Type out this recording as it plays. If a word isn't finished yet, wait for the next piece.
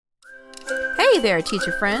Hey there,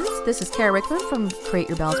 teacher friends. This is Curricular from Create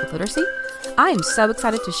Your Balance with Literacy. I am so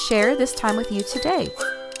excited to share this time with you today.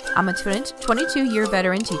 I'm a 22-year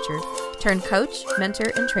veteran teacher, turned coach,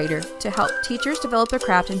 mentor, and trader to help teachers develop their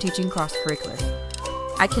craft in teaching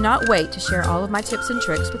cross-curricular. I cannot wait to share all of my tips and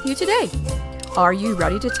tricks with you today. Are you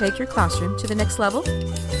ready to take your classroom to the next level?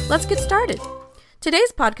 Let's get started.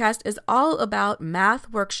 Today's podcast is all about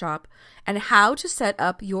Math Workshop and how to set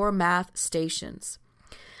up your math stations.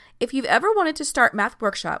 If you've ever wanted to start Math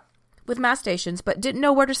Workshop with math stations but didn't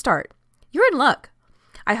know where to start, you're in luck.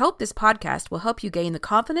 I hope this podcast will help you gain the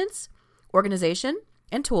confidence, organization,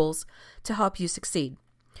 and tools to help you succeed.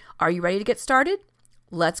 Are you ready to get started?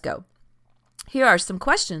 Let's go. Here are some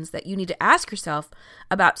questions that you need to ask yourself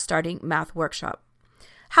about starting Math Workshop.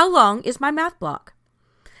 How long is my math block?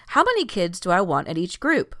 How many kids do I want at each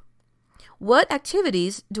group? What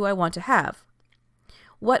activities do I want to have?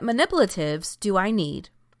 What manipulatives do I need?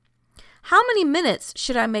 How many minutes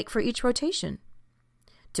should I make for each rotation?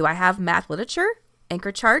 Do I have math literature,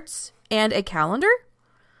 anchor charts, and a calendar?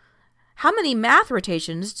 How many math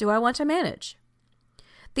rotations do I want to manage?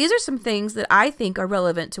 These are some things that I think are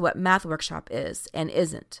relevant to what Math Workshop is and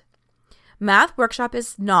isn't. Math Workshop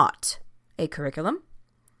is not a curriculum,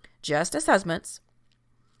 just assessments,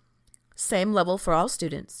 same level for all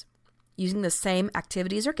students, using the same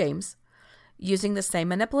activities or games, using the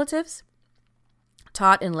same manipulatives,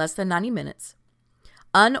 taught in less than 90 minutes,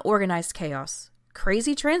 unorganized chaos,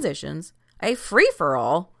 crazy transitions, a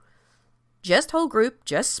free-for-all, just whole group,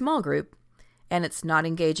 just small group, and it's not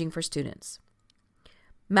engaging for students.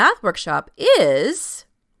 Math Workshop is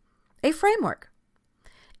a framework.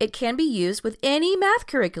 It can be used with any math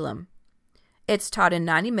curriculum. It's taught in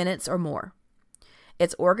 90 minutes or more.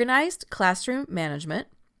 It's organized classroom management,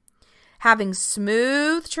 having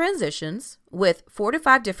smooth transitions with 4 to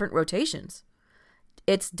 5 different rotations.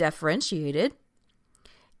 It's differentiated.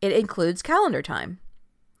 It includes calendar time.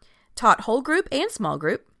 Taught whole group and small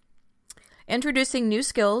group. Introducing new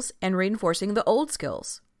skills and reinforcing the old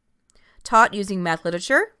skills. Taught using math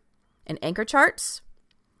literature and anchor charts.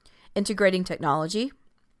 Integrating technology.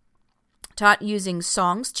 Taught using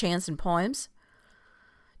songs, chants, and poems.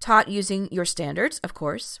 Taught using your standards, of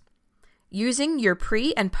course. Using your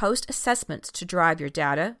pre- and post-assessments to drive your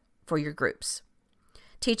data for your groups.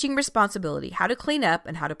 Teaching responsibility, how to clean up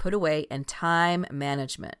and how to put away, and time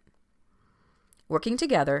management. Working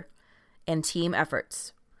together and team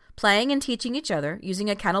efforts. Playing and teaching each other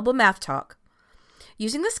using accountable math talk.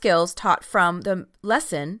 Using the skills taught from the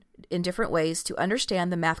lesson in different ways to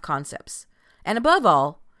understand the math concepts. And above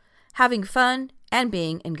all, having fun and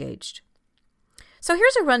being engaged. So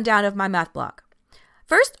here's a rundown of my math block.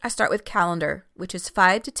 First, I start with calendar, which is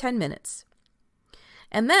 5 to 10 minutes.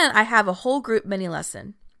 And then I have a whole group mini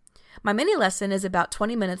lesson. My mini lesson is about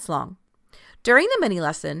 20 minutes long. During the mini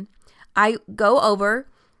lesson, I go over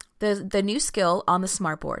the new skill on the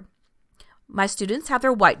smartboard. My students have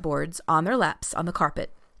their whiteboards on their laps on the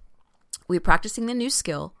carpet. We're practicing the new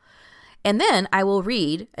skill. And then I will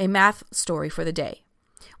read a math story for the day.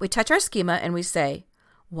 We touch our schema and we say,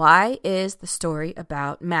 why is the story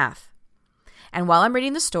about math? And while I'm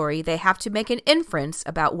reading the story, they have to make an inference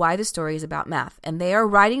about why the story is about math. And they are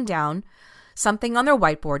writing down something on their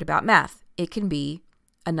whiteboard about math. It can be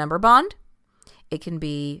a number bond. It can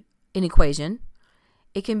be an equation.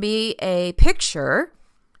 It can be a picture.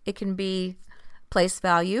 It can be place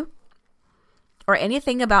value or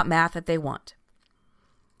anything about math that they want.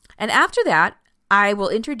 And after that, I will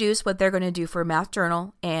introduce what they're going to do for math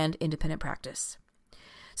journal and independent practice.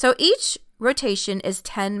 So each rotation is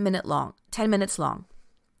 10 minutes long.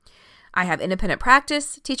 I have independent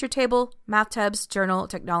practice, teacher table, math tubs, journal,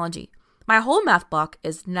 technology. My whole math block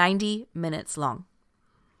is 90 minutes long.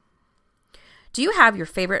 Do you have your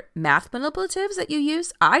favorite math manipulatives that you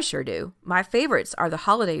use? I sure do. My favorites are the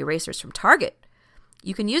holiday erasers from Target.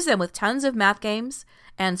 You can use them with tons of math games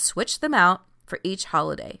and switch them out for each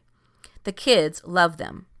holiday. The kids love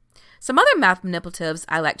them. Some other math manipulatives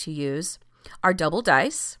I like to use are double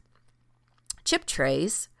dice, chip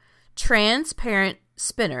trays, transparent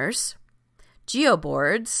spinners,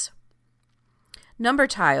 geoboards, number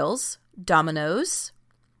tiles, dominoes,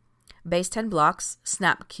 base 10 blocks,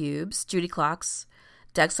 snap cubes, Judy clocks,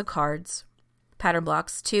 decks of cards, pattern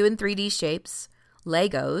blocks, 2 and 3D shapes,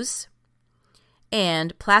 Legos,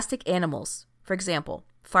 and plastic animals. For example,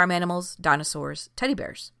 farm animals, dinosaurs, teddy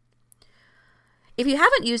bears. If you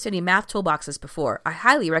haven't used any math toolboxes before, I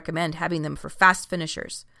highly recommend having them for fast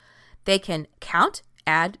finishers. They can count,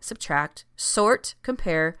 add, subtract, sort,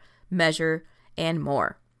 compare, measure, and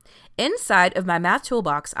more. Inside of my math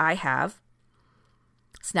toolbox, I have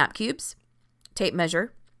snap cubes, tape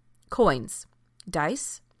measure, coins,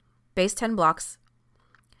 dice, base 10 blocks,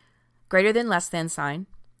 greater than less than sign,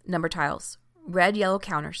 number tiles, red, yellow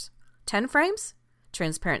counters, 10 frames,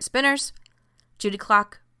 transparent spinners, Judy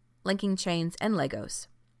clock, linking chains, and Legos.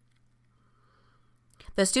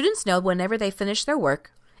 The students know whenever they finish their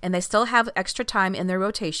work and they still have extra time in their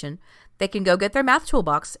rotation, they can go get their math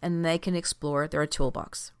toolbox and they can explore their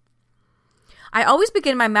toolbox. I always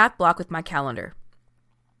begin my math block with my calendar.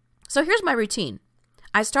 So here's my routine.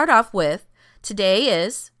 I start off with today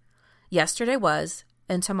is, yesterday was,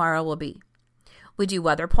 and tomorrow will be. We do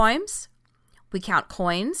weather poems. We count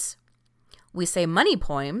coins. We say money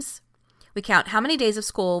poems. We count how many days of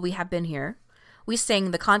school we have been here. We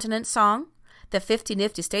sing the continent song, the 50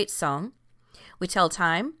 Nifty States song. We tell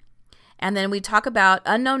time. And then we talk about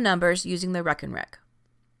unknown numbers using the Reckon Rec.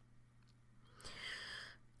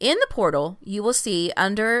 In the portal, you will see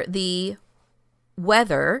under the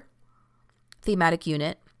weather thematic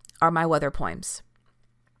unit are my weather poems.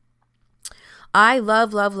 I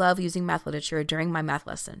love, love, love using math literature during my math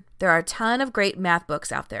lesson. There are a ton of great math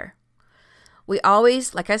books out there. We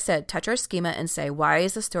always, like I said, touch our schema and say, why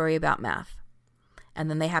is the story about math? And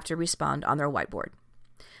then they have to respond on their whiteboard.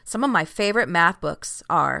 Some of my favorite math books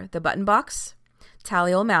are The Button Box,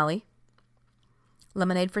 Tally O'Malley,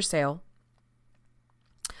 Lemonade for Sale,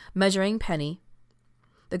 Measuring Penny,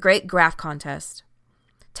 The Great Graph Contest,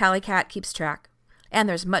 Tally Cat Keeps Track, and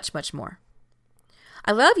there's much, much more.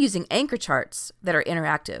 I love using anchor charts that are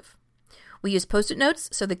interactive. We use Post-it notes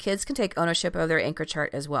so the kids can take ownership of their anchor chart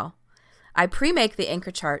as well. I pre-make the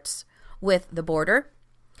anchor charts with the border,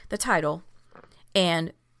 the title,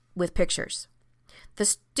 and with pictures. The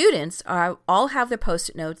students all have their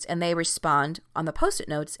Post-it notes and they respond on the Post-it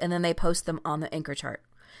notes and then they post them on the anchor chart.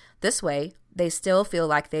 This way, they still feel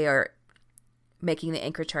like they are making the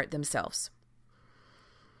anchor chart themselves.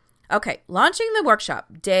 Okay, launching the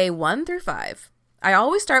workshop, day 1 through 5. I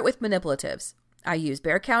always start with manipulatives. I use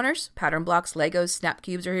bear counters, pattern blocks, Legos, snap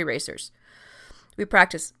cubes, or erasers. We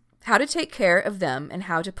practice how to take care of them and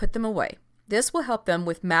how to put them away. This will help them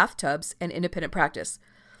with math tubs and independent practice.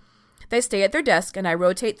 They stay at their desk and I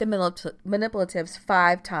rotate the manipulatives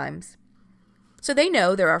 5 times. So they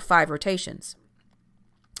know there are 5 rotations.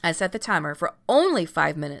 I set the timer for only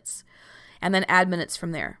 5 minutes and then add minutes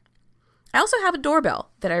from there. I also have a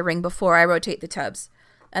doorbell that I ring before I rotate the tubs,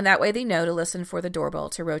 and that way they know to listen for the doorbell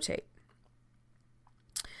to rotate.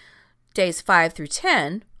 Days 5 through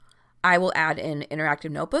 10, I will add in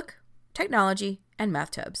interactive notebook, technology, and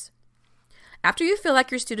math tubs. After you feel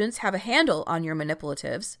like your students have a handle on your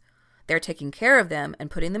manipulatives, they're taking care of them and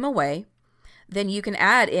putting them away, then you can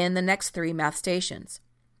add in the next 3 math stations.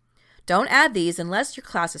 Don't add these unless your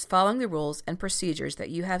class is following the rules and procedures that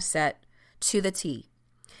you have set to the T.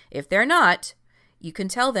 If they're not, you can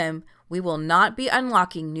tell them we will not be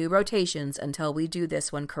unlocking new rotations until we do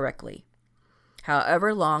this one correctly,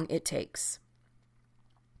 however long it takes.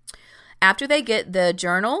 After they get the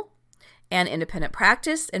journal and independent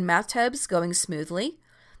practice and math tubs going smoothly,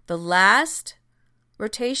 the last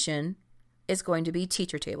rotation is going to be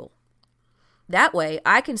teacher table. That way,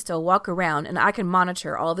 I can still walk around and I can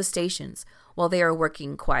monitor all the stations while they are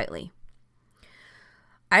working quietly.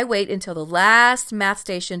 I wait until the last math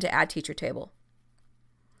station to add teacher table.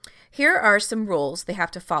 Here are some rules they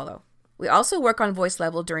have to follow. We also work on voice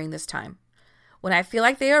level during this time. When I feel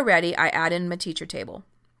like they are ready, I add in my teacher table.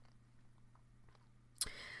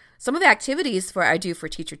 Some of the activities I do for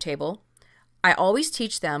teacher table, I always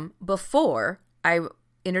teach them before I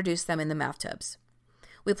introduce them in the math tubs.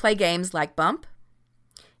 We play games like bump,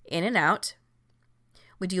 in and out.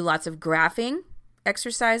 We do lots of graphing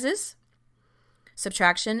exercises,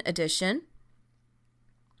 subtraction, addition.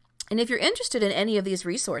 And if you're interested in any of these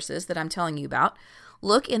resources that I'm telling you about,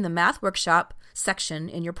 look in the Math Workshop section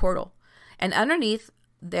in your portal. And underneath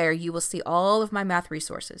there, you will see all of my math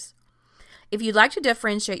resources. If you'd like to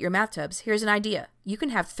differentiate your math tubs, here's an idea. You can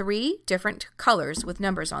have 3 different colors with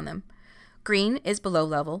numbers on them. Green is below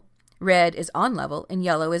level, red is on level, and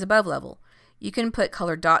yellow is above level. You can put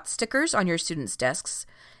colored dot stickers on your students' desks,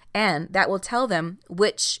 and that will tell them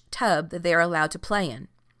which tub that they are allowed to play in.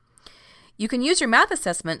 You can use your math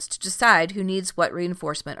assessments to decide who needs what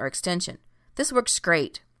reinforcement or extension. This works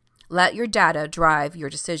great. Let your data drive your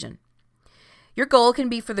decision. Your goal can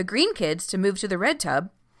be for the green kids to move to the red tub,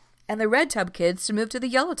 and the red tub kids to move to the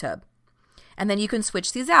yellow tub. And then you can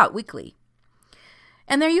switch these out weekly.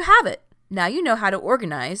 And there you have it. Now you know how to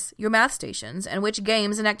organize your math stations and which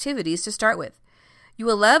games and activities to start with. You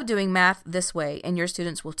will love doing math this way, and your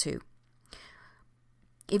students will too.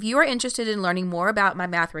 If you are interested in learning more about my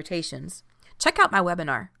math rotations, check out my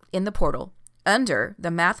webinar in the portal under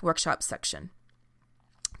the Math Workshop section.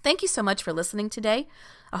 Thank you so much for listening today.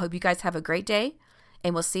 I hope you guys have a great day,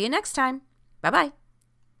 and we'll see you next time. Bye-bye.